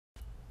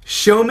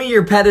Show me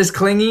your pet is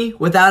clingy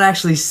without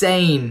actually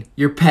saying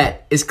your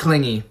pet is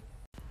clingy.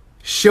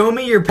 Show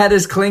me your pet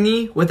is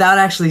clingy without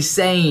actually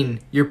saying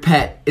your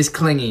pet is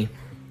clingy.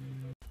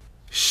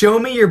 Show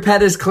me your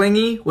pet is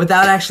clingy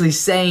without actually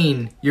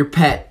saying your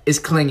pet is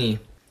clingy.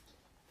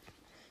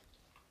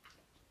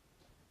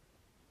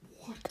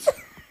 What?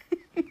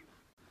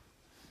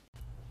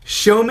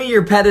 Show me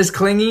your pet is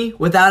clingy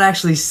without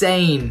actually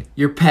saying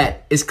your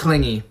pet is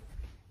clingy.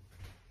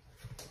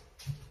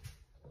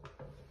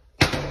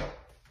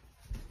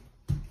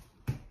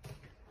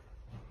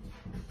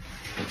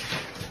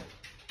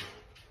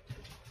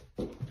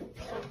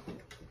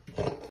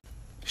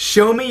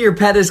 Show me your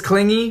pet is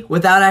clingy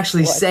without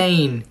actually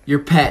saying your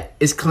pet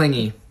is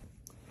clingy.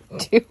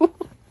 2,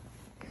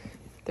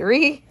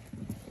 3,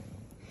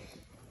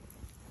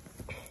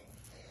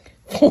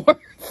 4, 5.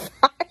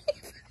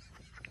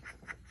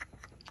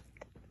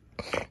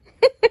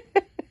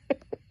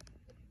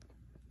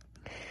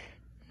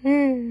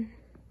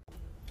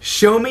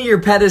 Show me your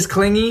pet is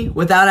clingy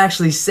without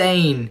actually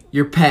saying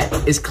your pet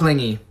is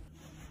clingy.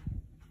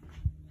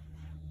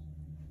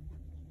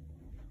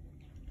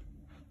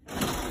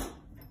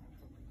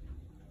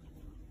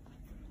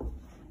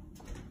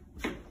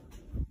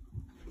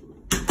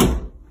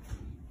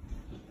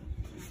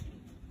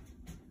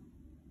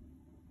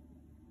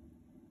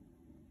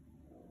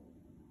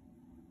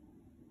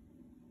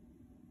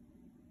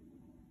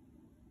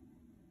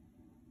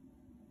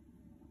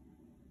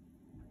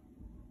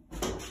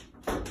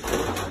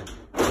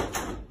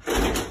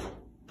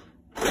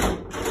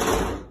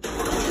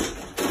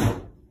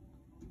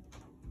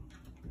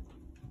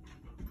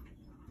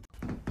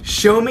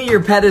 Show me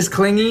your pet is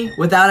clingy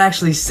without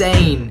actually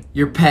saying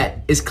your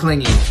pet is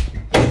clingy.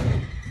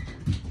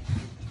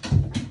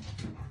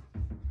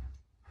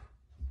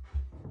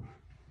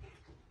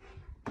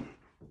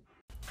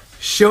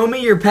 Show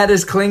me your pet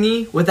is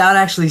clingy without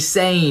actually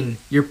saying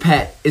your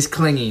pet is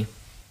clingy.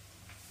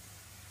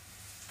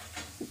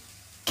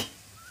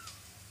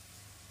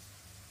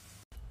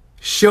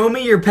 Show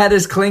me your pet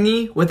is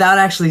clingy without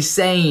actually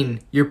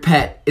saying your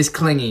pet is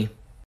clingy.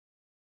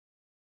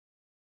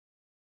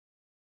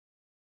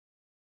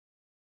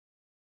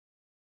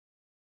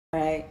 All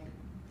right,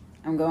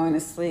 I'm going to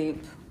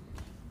sleep.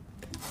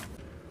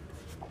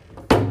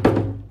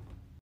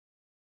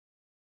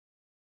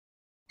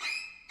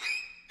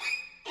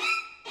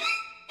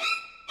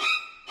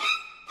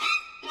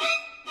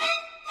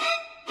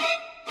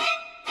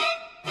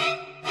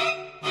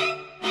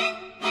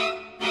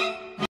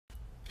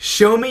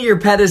 Show me your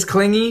pet is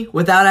clingy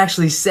without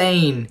actually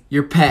saying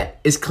your pet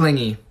is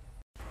clingy.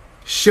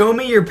 Show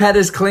me your pet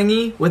is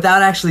clingy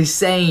without actually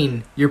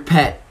saying your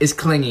pet is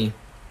clingy.